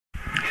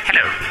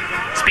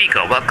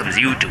SPeeKa welcomes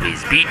you to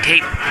his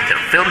B-Tape, The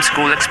Film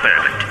School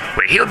Experiment,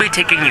 where he'll be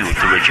taking you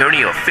through a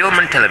journey of film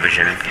and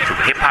television through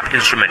hip-hop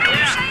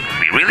instrumentals.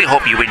 We really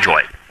hope you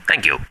enjoy.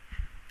 Thank you.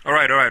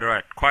 Alright.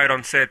 Quiet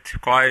on set.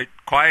 Quiet,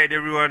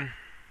 everyone.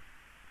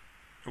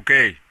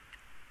 Okay.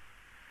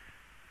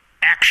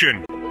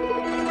 Action!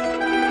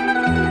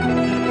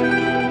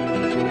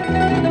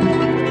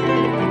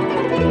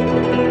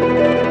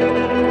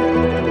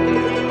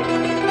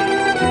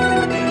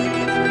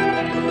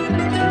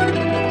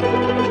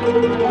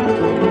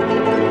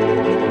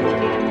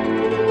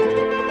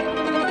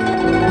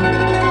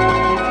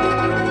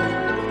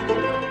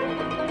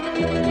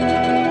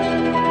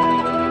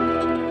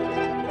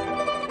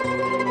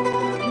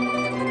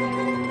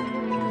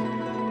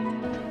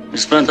 You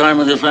spend time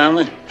with your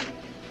family?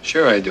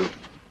 Sure I do.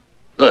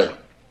 Good.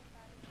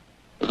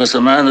 Because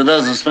a man who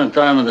doesn't spend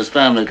time with his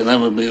family can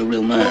never be a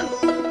real man.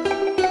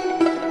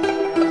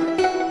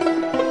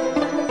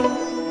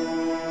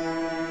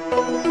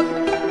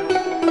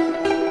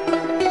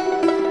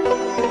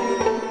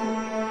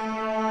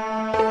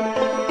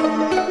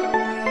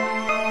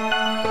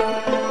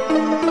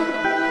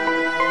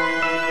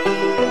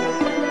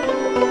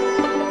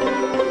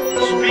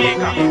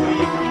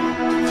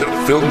 SPeeKa, the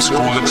Film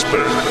School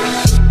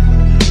Experiment.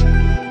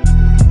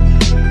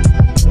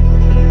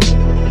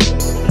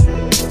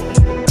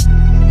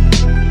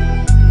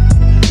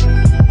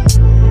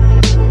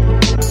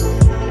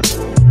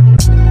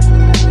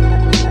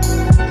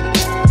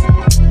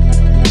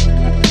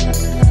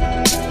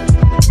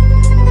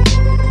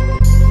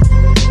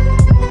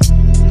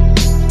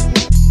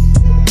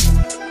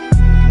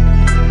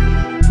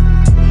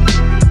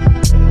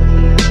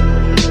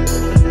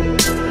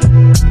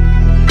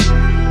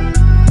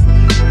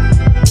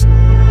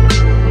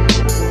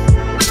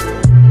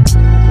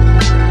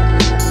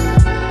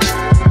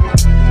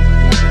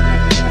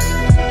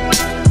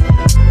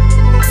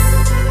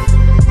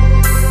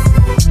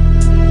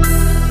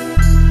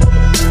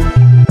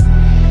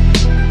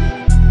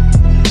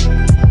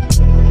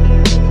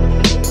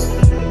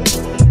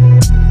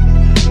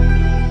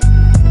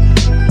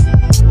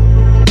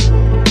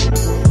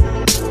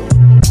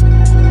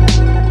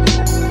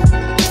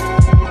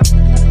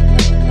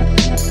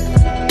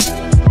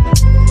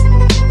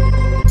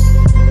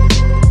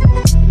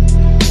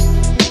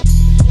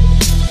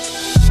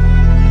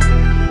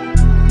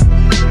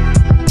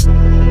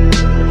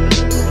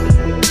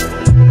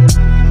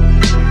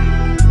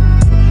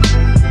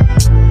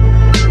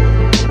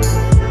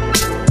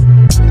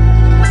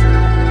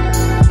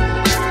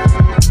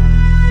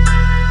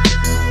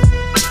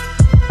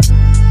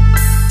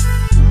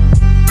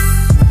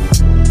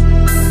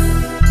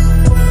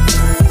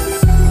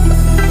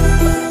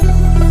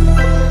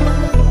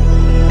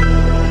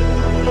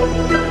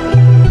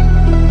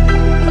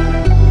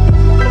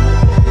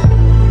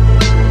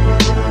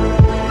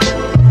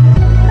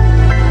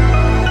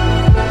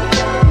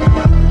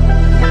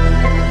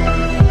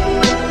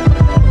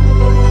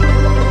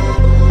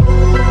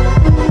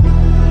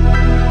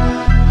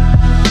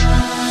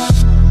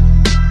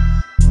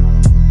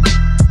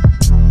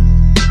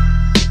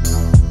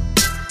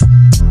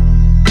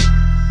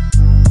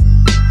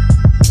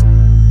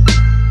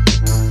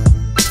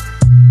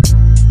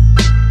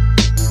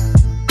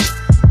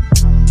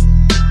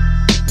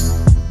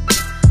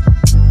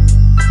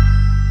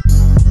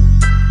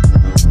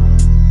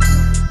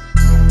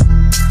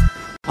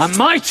 On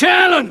my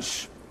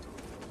challenge,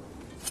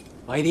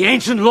 by the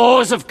ancient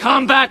laws of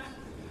combat,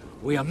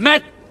 we are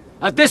met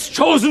at this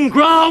chosen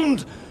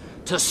ground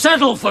to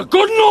settle for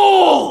good and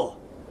all.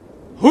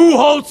 Who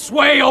holds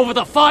sway over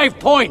the 5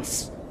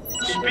 points?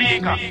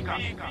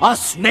 SPeeKa.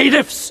 Us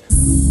natives,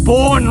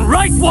 born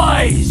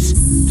rightwise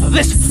to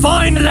this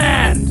fine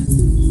land,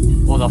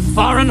 or the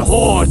foreign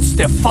hordes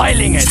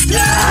defiling it?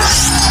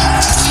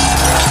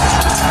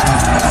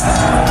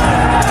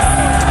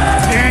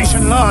 The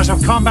ancient laws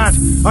of combat,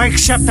 I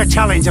accept the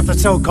challenge of the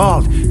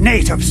so-called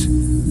natives.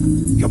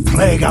 You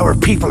plague our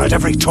people at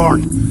every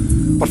turn.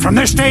 But from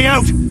this day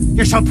out,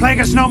 you shall plague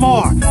us no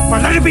more. For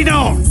let it be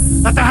known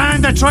that the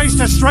hand that tries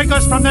to strike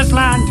us from this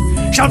land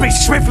shall be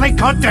swiftly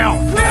cut down.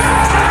 And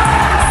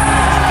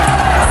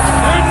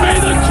may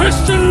the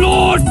Christian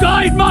Lord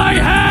guide my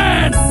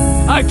hand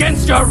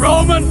against your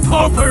Roman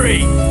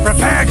popery.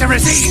 Prepare to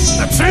receive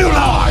the true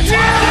Lord.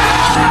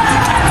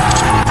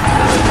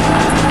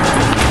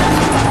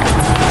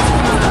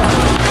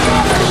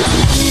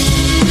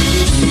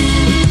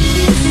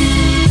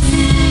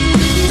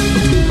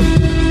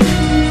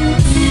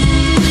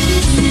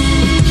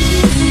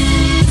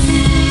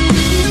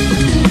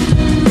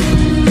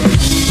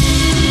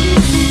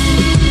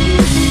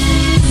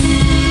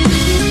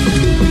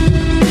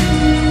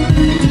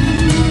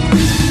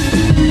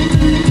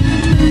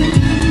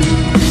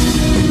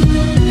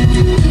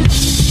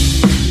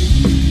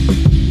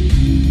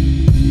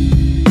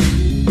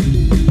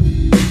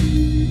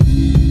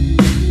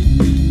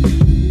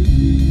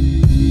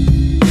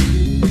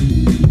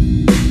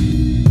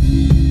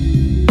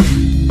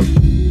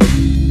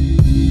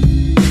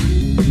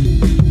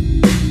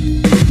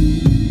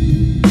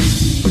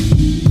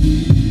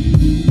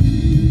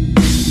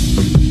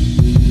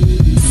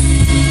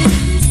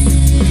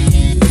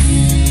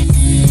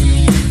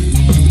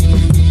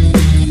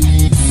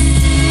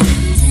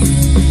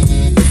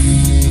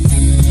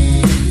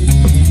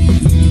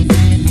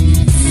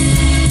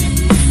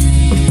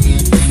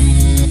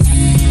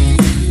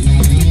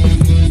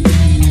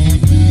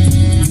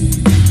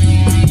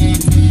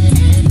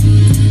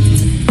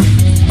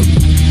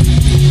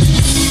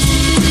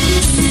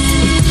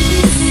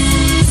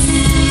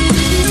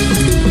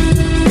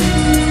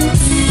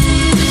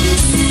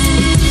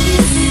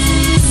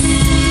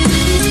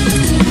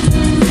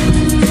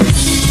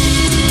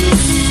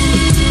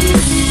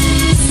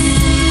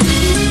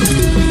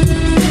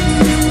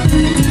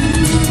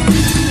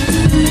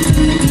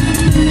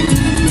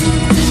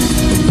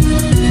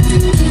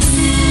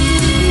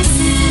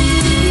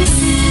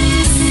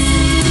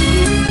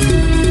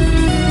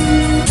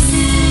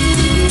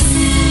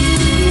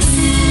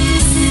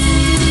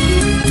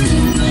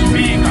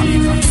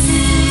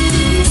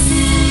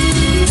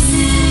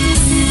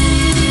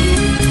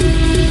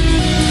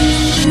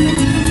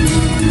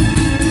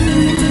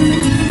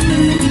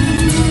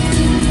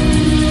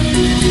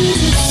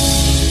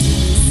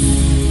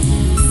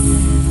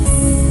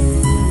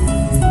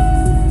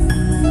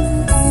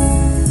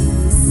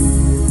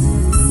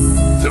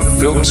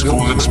 Film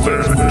School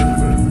Experiment.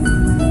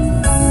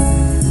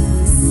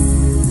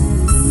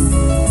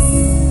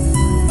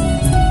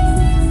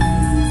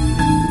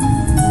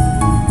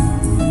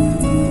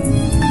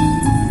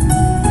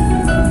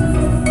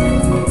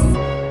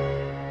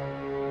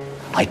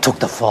 I took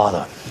the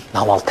father,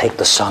 now I'll take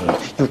the son.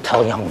 You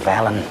tell young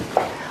Valen,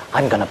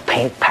 I'm gonna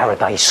paint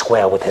Paradise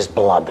Square with his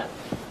blood.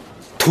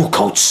 2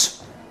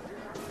 coats.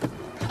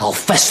 I'll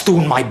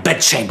festoon my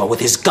bedchamber with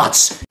his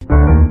guts.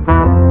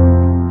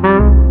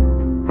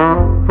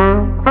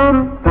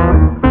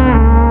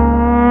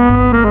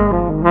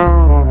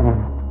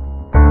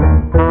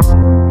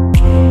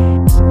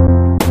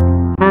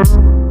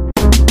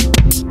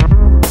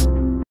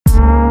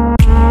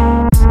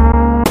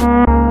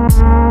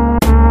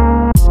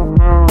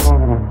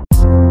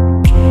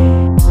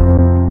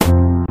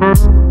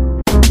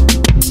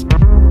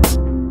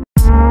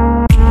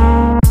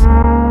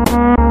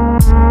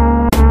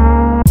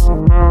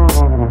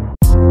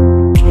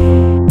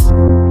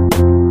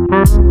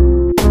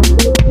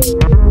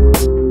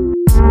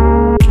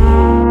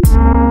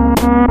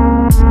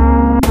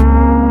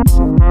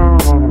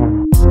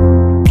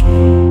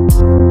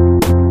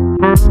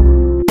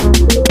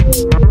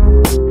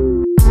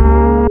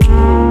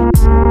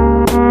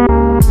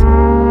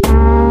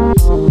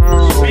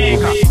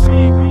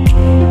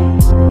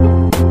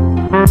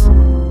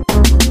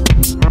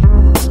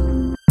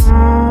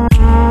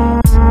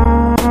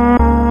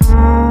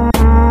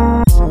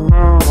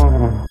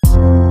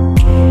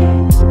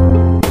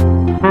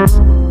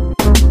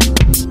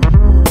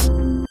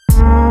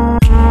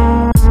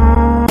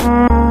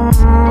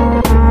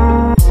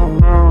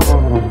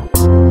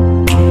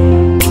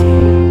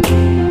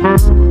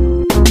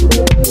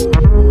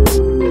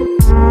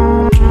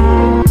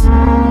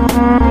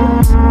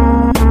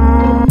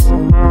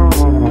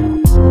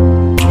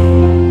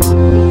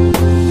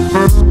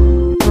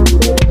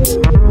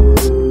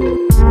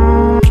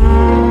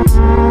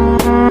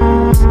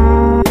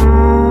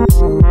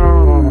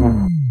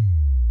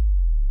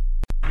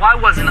 Why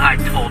wasn't I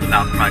told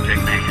about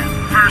Project Mayhem?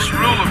 First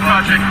rule of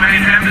Project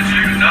Mayhem is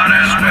you not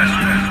ask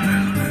questions.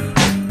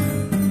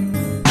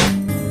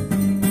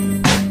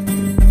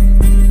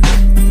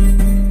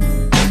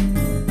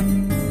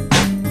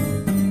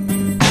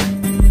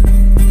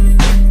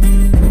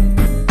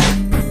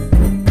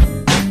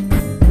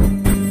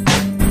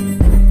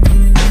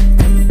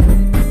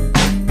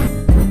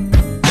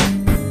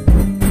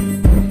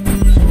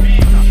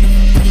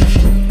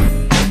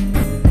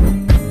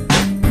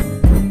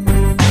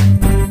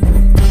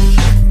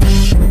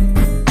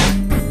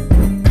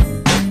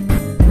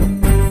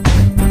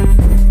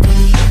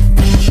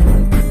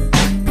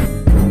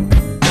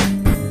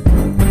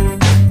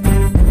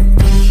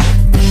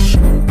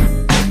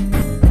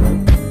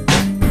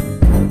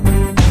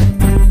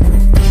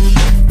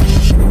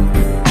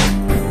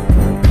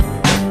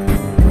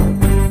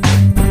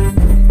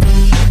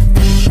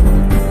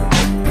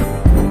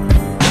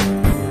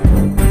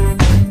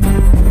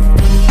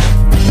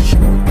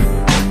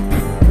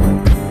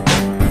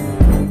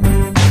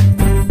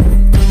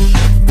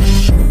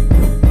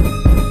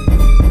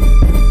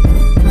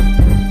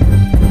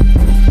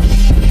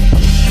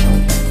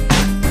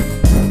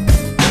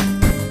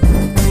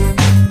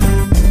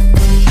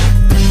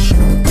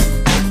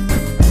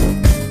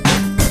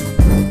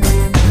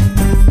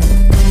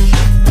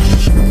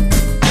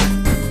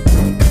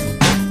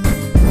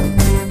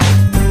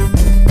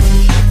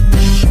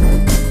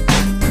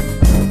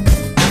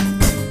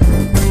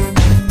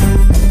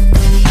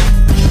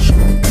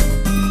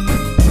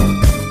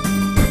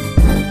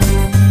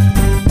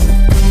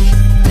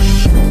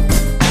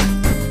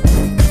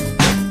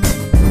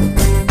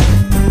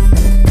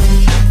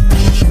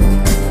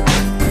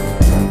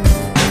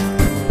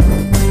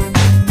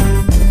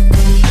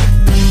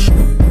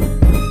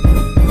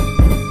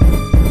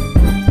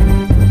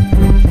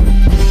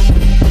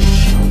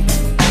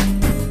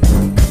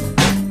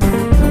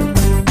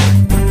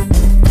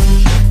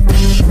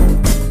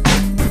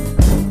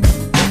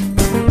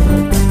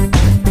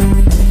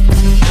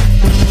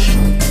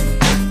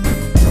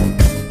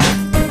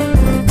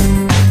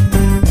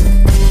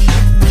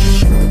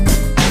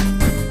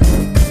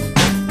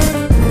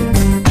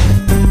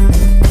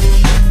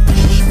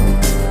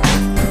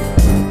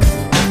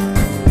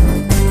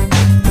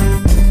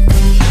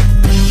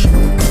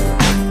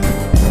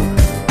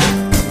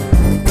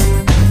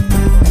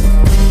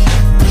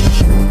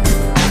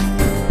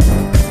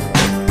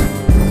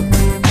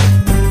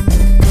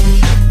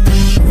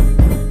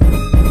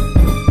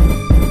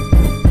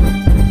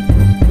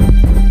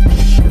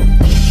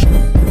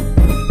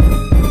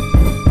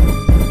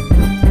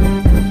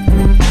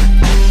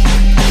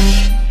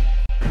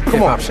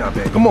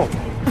 Come on.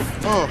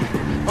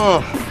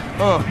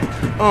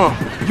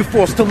 You're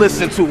forced to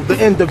listen to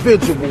the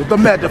individual, the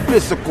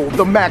metaphysical,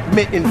 the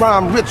magnetic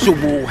rhyme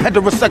ritual,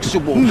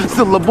 heterosexual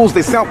syllables,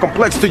 they sound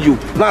complex to you,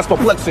 lines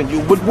perplexing you,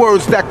 with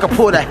words that could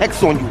put a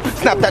hex on you,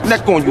 snap that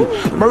neck on you,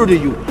 murder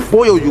you,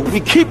 boil you, we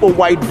keep a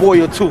white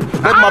boy or two.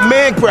 Let my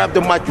man grab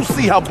the mic, you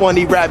see how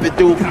Bunny Rabbit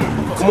do.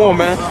 Come on,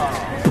 man.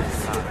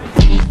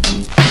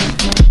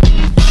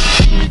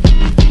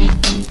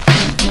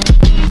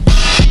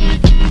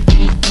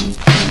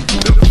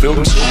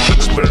 Film School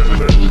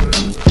Experiment.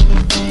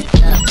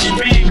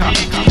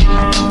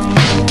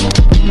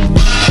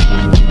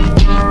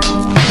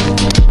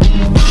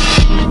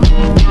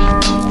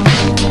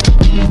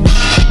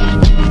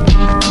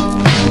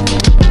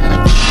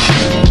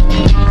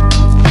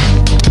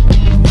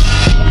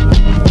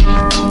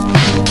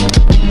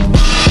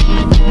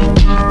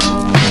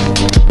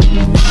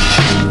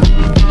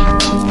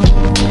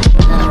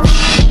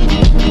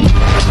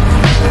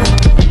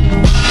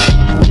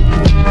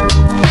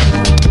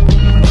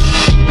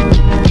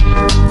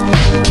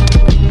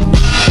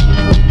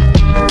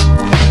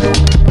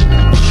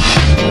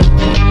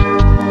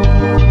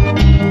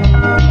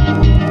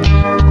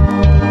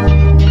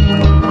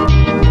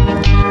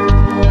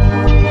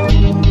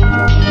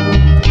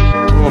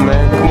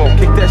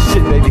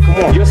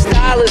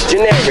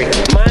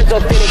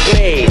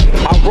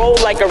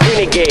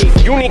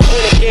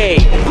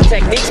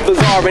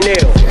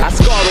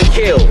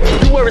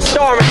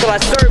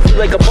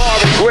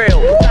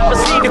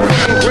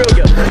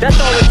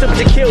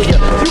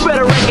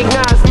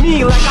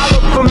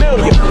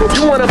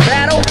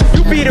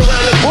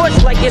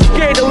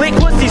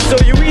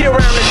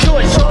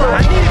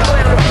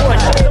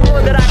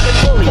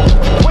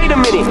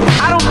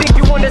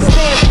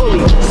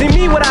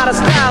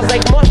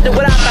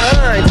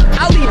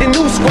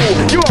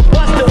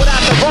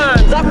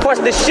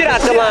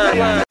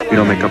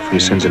 Your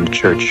sins in the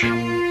church.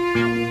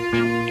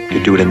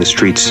 You do it in the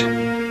streets.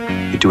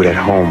 You do it at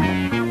home.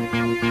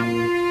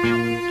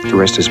 The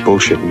rest is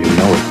bullshit and you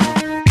know it.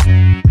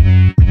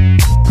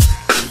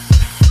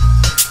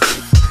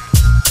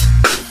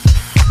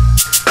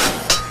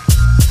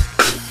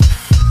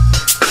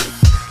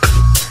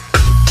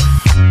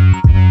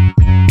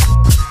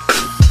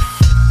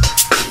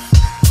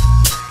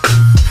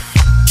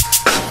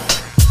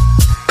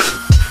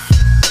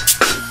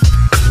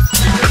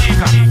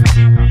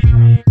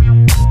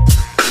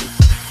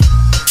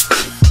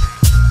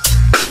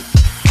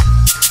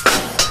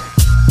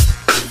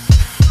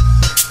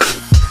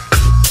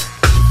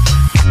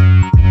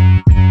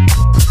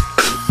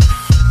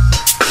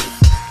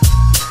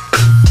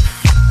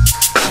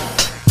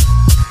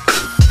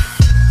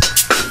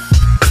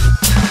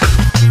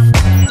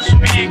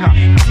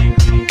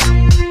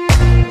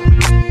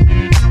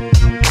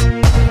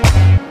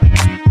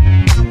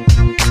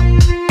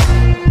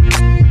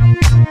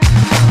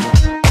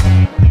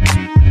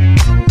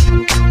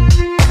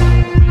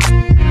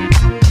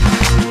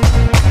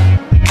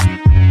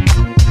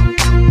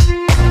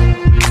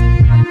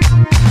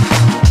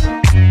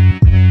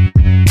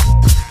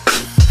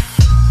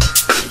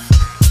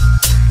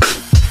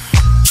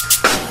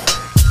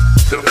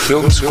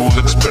 Film School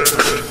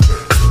Experiment.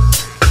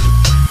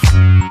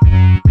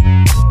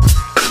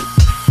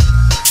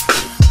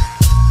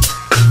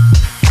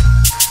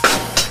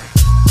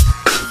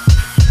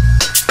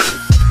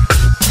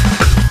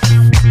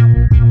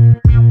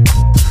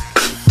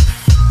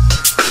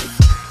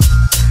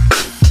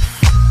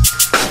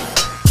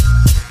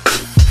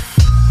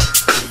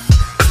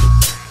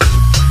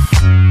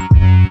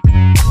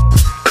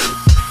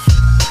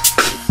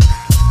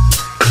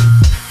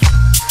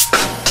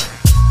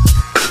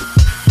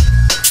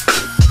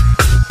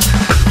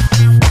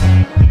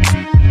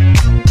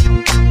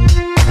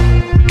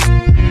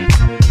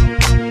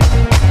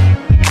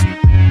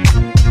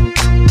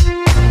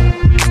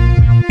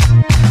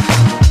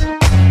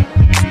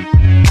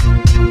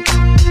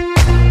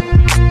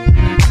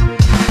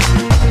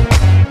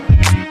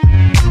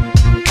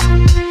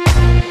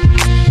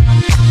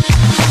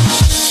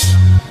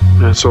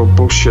 It's all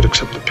bullshit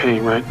except the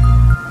pain, right?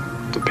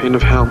 The pain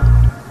of hell.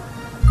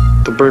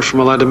 The birth from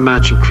a lighted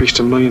match increased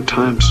 1,000,000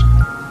 times.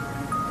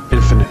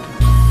 Infinite.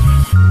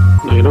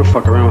 No, you don't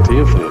fuck around with the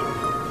infinite.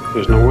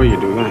 There's no way you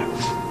do that.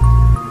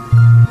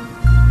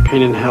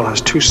 Pain in hell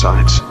has two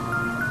sides.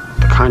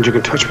 The kind you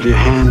can touch with your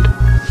hand.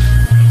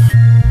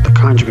 The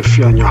kind you can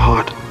feel in your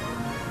heart.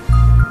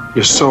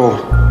 Your soul.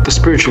 The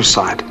spiritual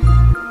side.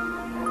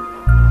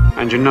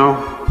 And you know,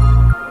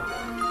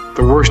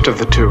 the worst of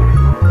the two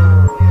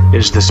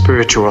is the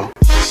spiritual.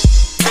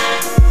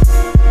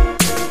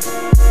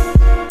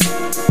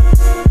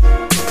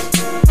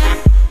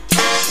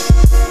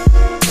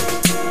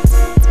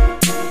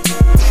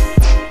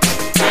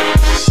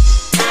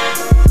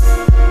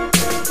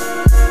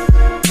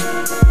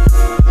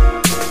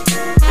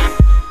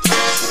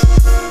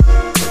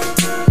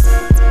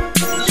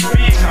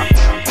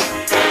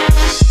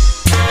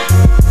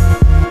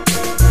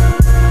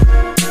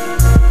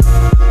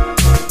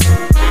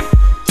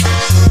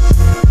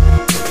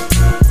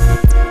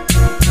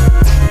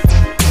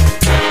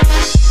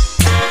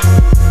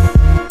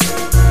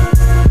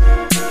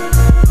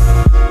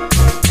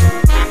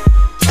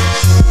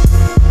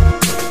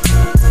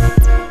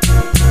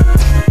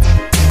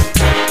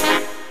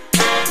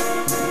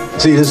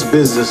 See, this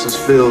business is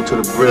filled to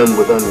the brim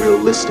with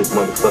unrealistic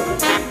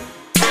motherfuckers.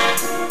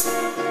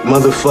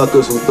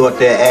 Motherfuckers who thought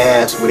their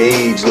ass would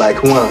age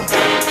like wine.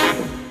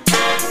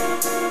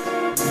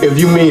 If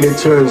you mean it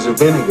turns to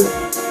vinegar,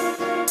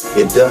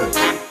 it does.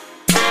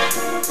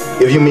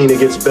 If you mean it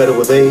gets better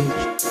with age,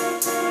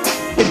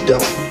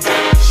 don't.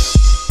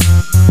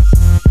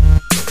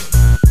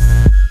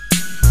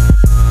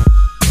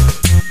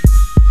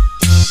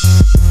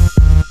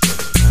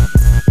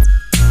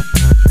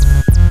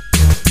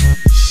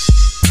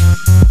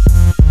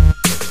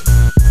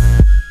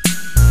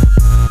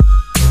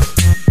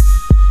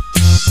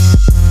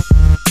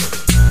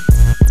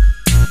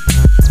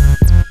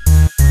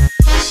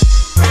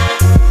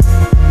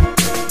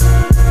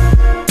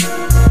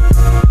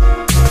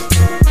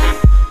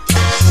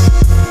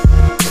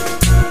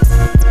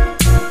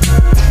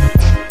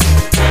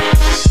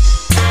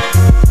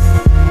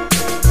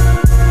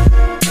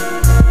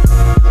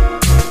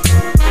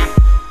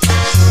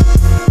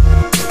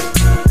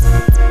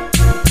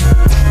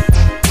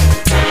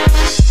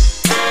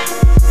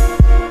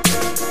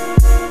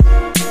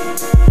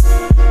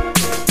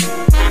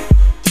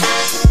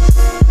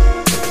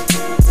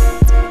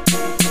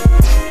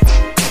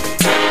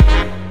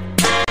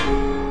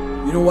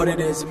 You know what it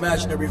is,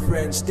 imaginary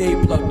friends, stay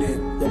plugged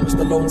in. That was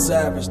the Lone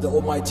Savage, the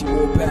almighty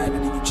war band,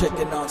 and you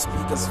checking out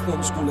SPeeKa's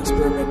Film School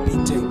Experiment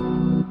beat tape.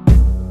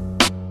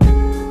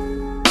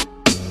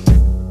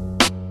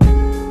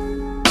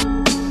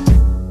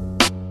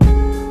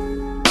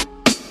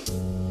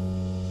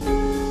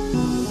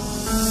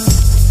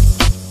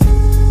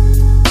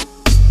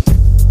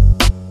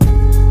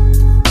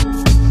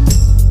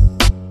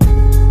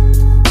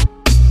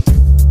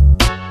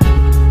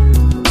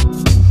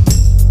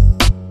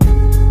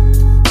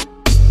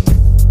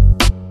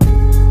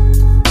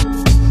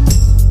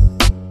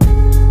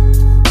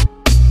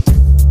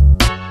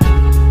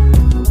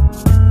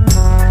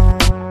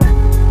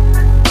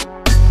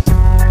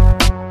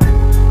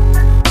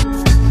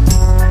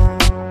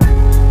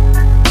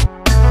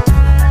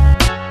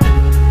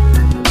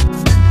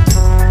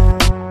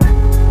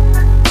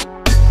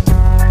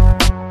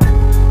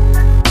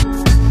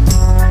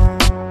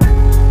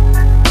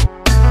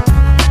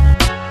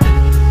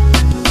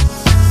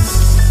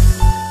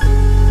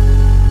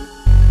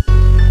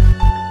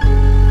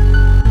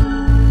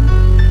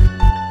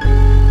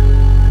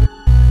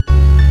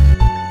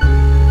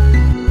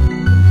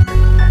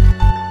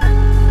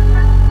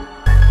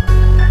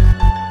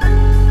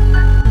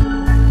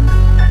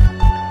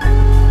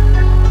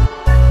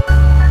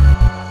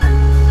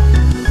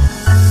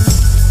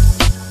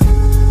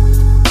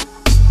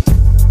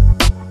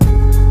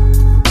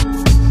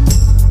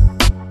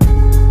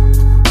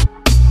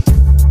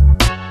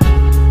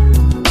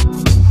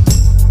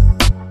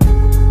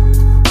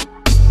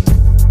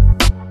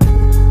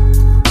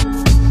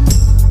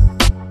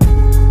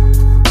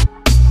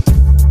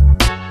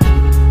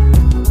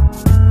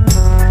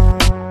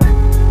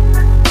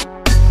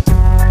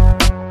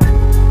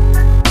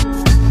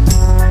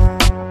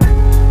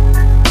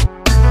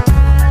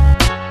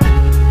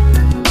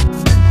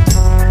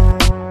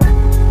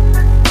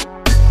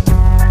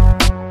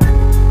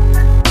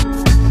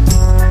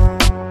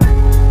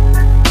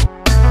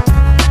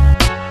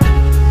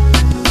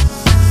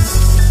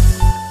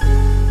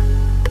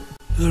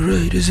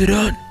 Alright, is it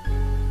on?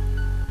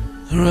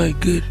 Alright,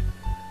 good.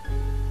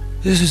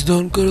 This is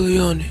Don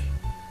Corleone,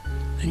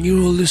 and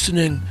you're all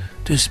listening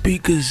to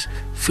SPeeKa's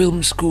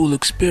Film School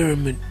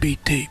Experiment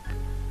beat tape.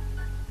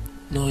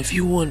 Now, if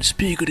you want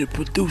SPeeKa to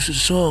produce a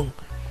song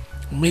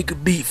and make a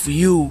beat for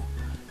you,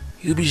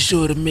 you'll be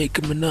sure to make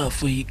him an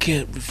offer you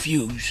can't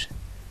refuse.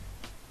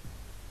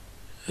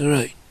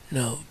 Alright,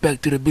 now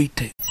back to the beat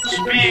tape.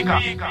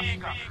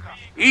 SPeeKa.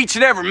 Each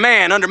and every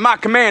man under my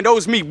command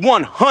owes me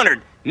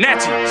 100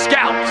 Nazi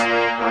scalps.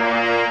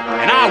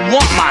 And I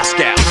want my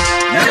scalps.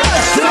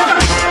 Yes,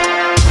 sir!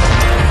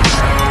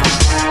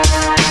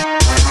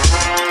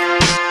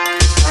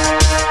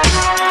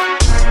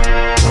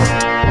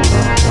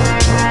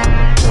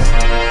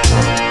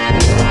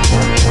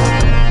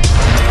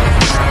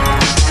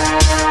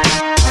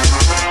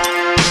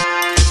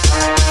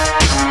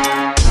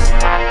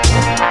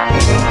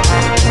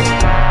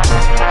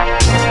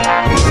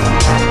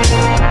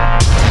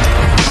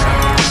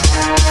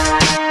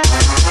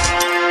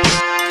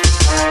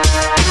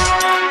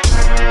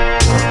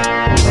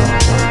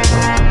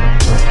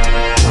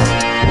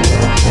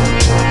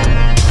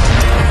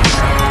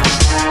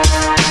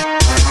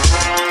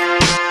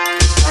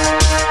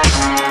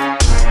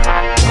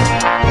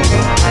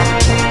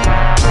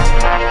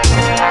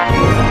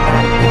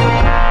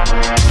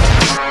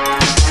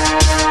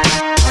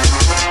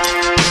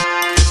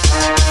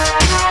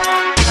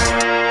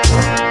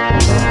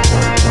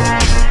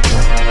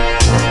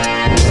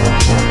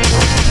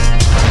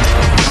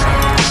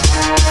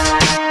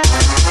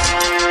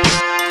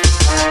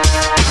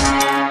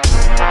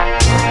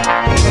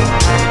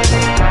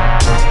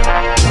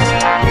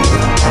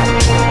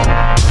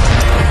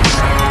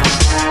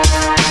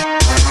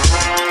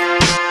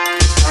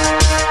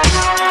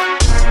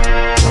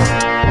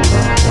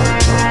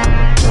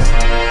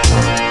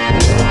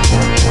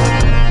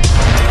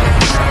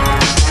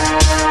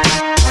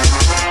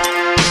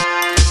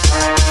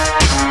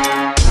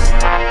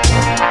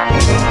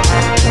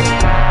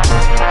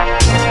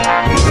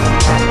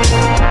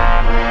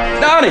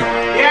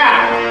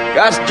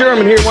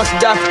 German here wants to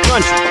die for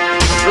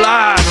country.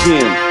 like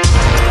him.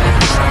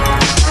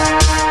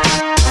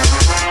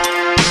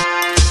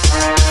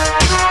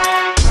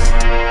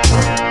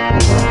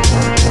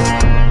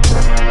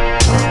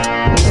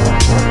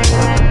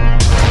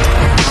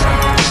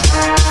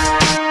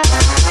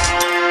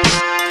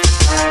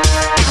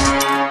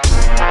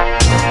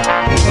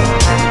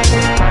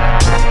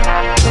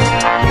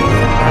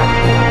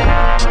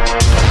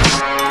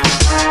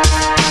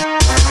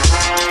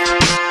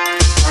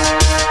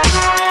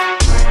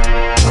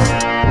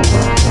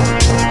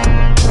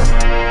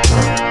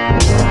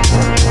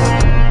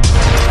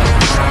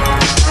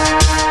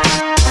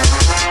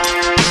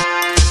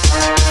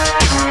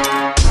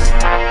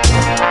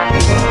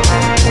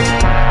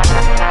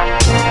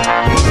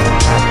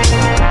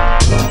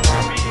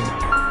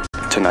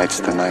 Tonight's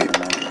the night,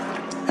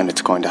 and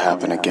it's going to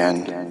happen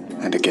again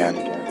and again.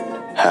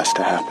 Has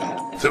to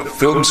happen. The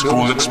Film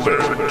School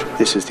Experiment.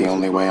 This is the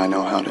only way I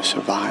know how to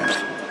survive.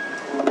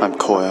 I'm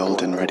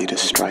coiled and ready to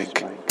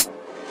strike.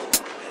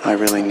 I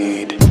really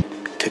need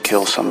to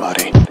kill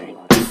somebody.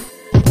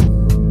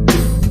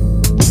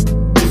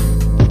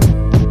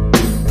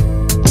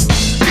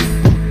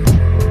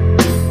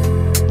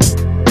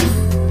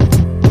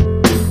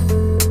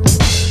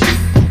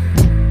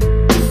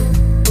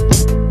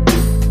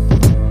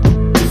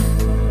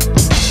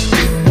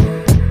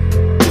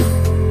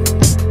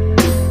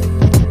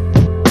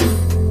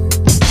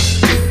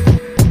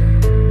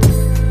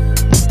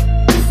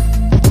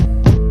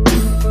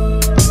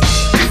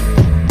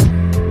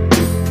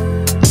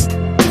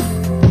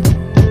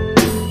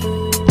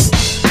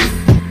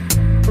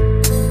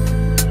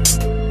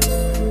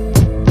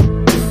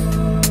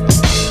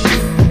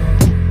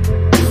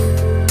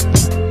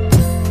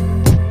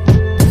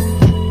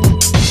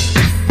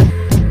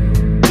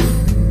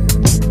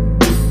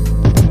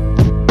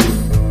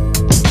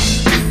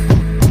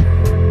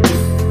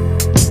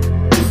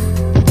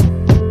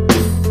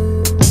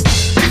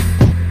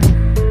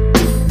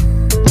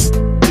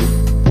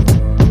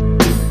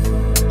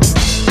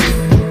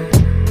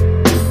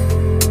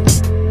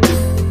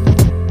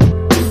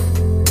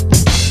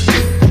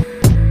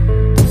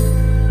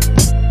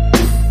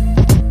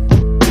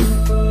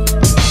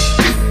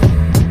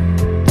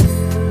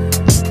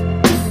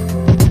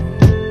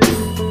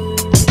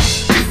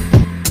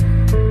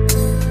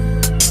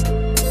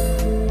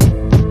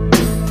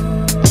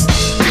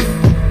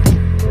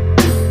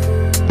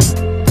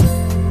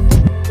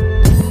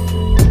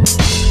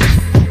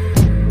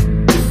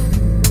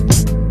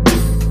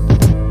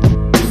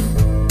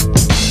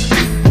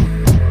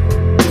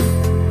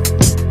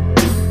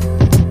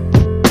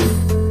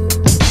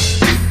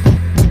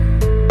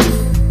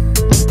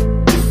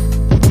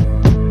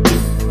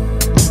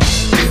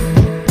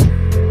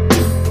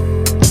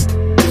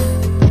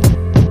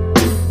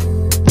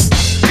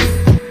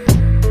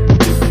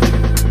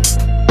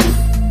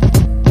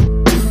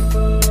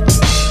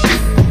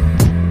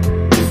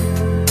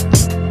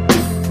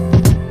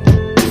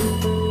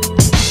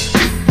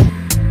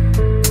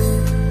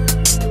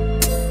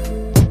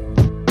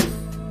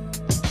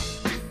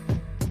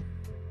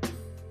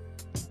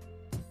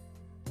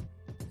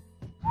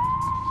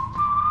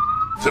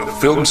 The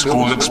Film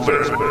School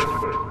Experiment.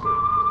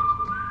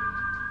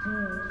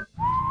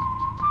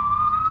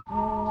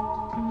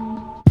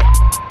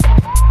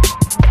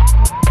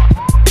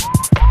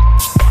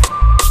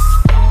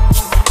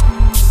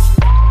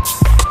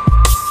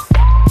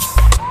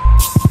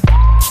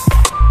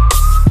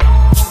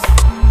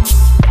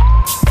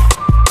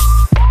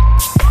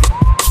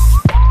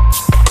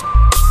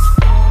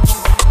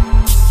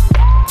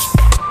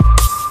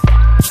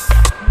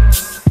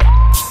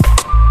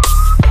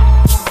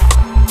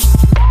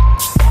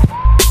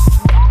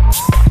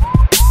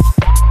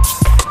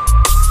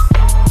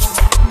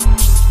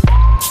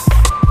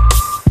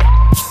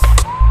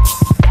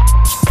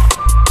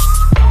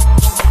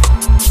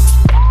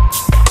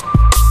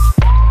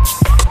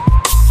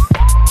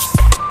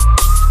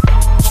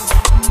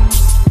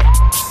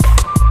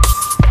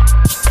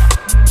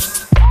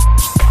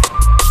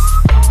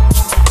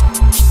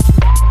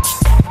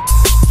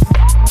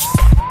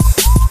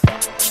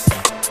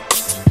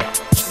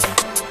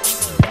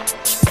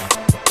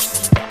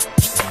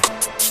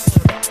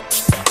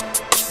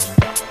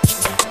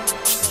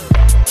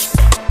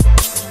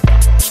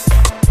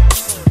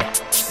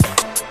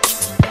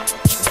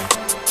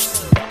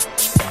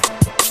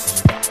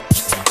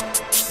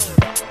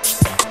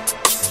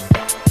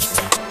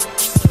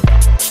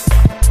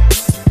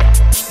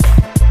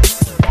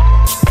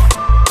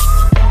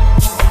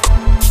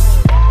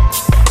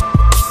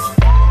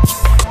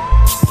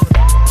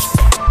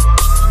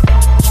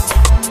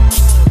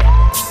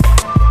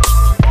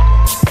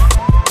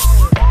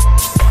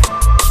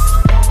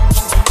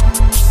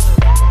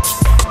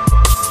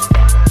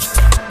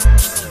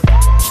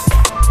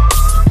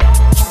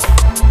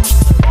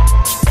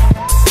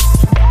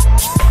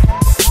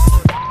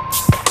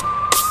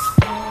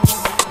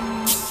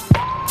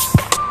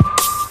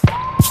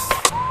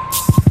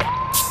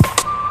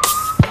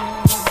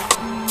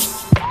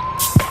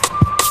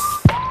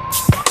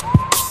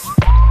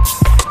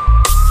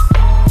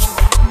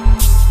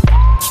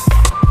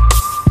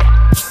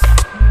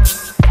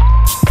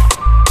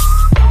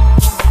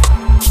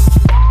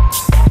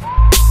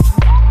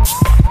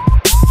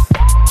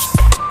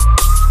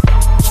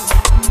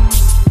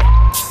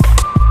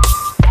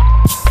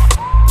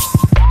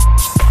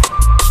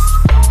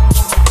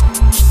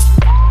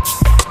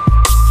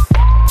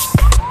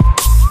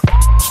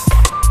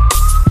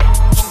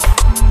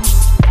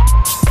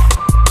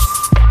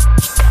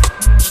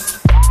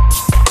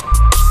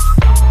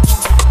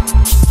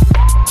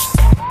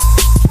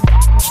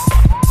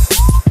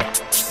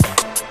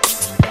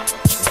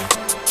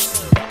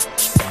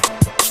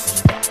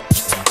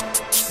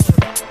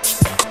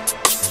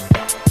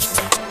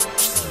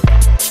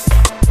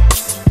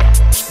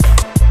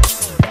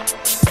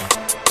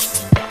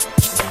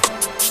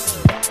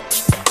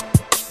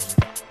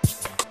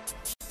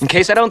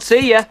 case I don't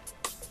see ya.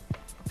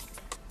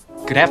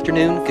 Good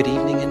afternoon, good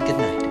evening, and good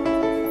night.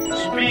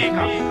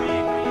 SPeeKa.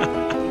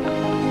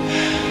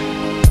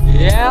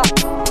 Yeah.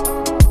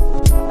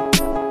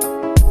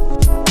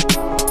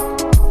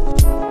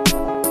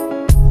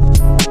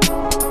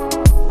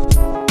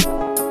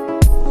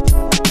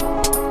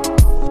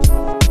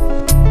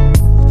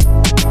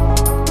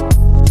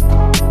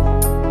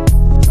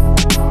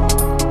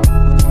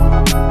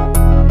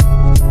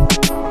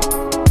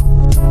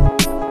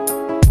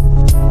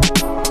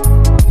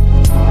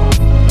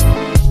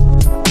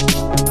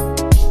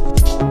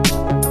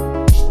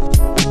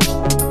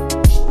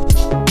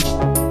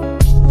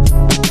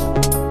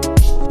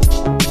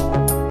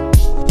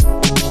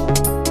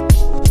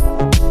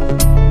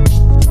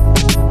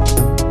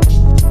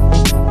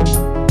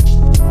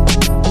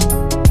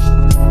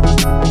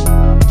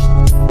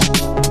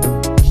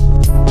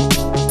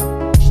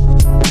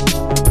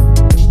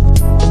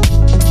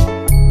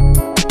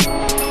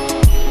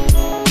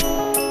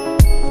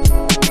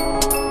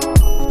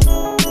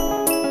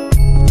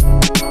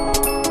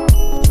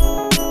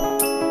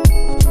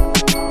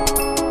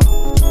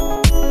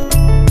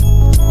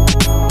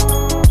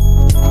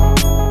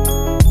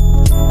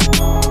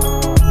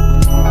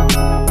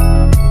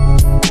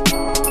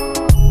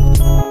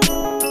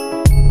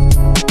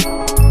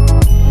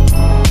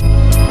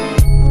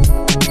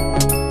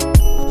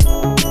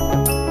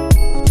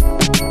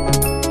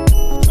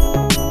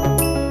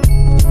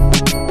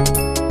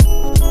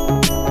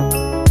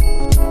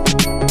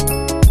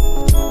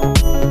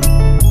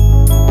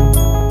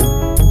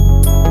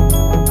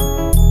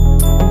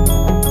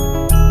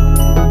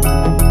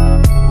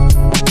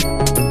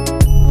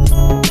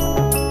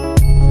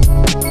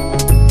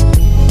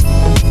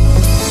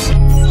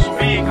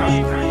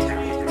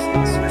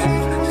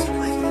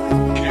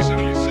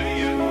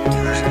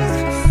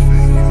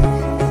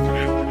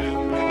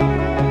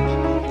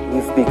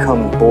 We've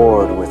become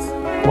bored with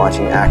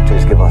watching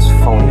actors give us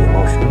phony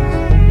emotions.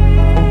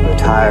 We're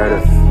tired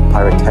of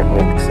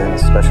pyrotechnics and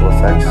special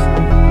effects.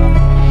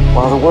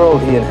 While the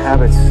world he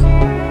inhabits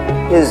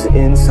is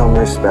in some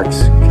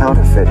respects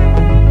counterfeit,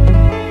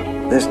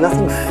 there's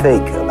nothing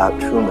fake about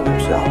Truman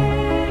himself.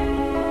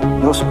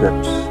 No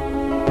scripts,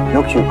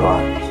 no cute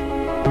lines.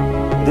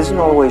 It isn't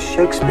always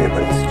Shakespeare,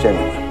 but it's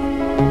genuine.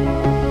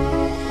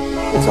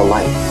 It's a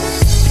light.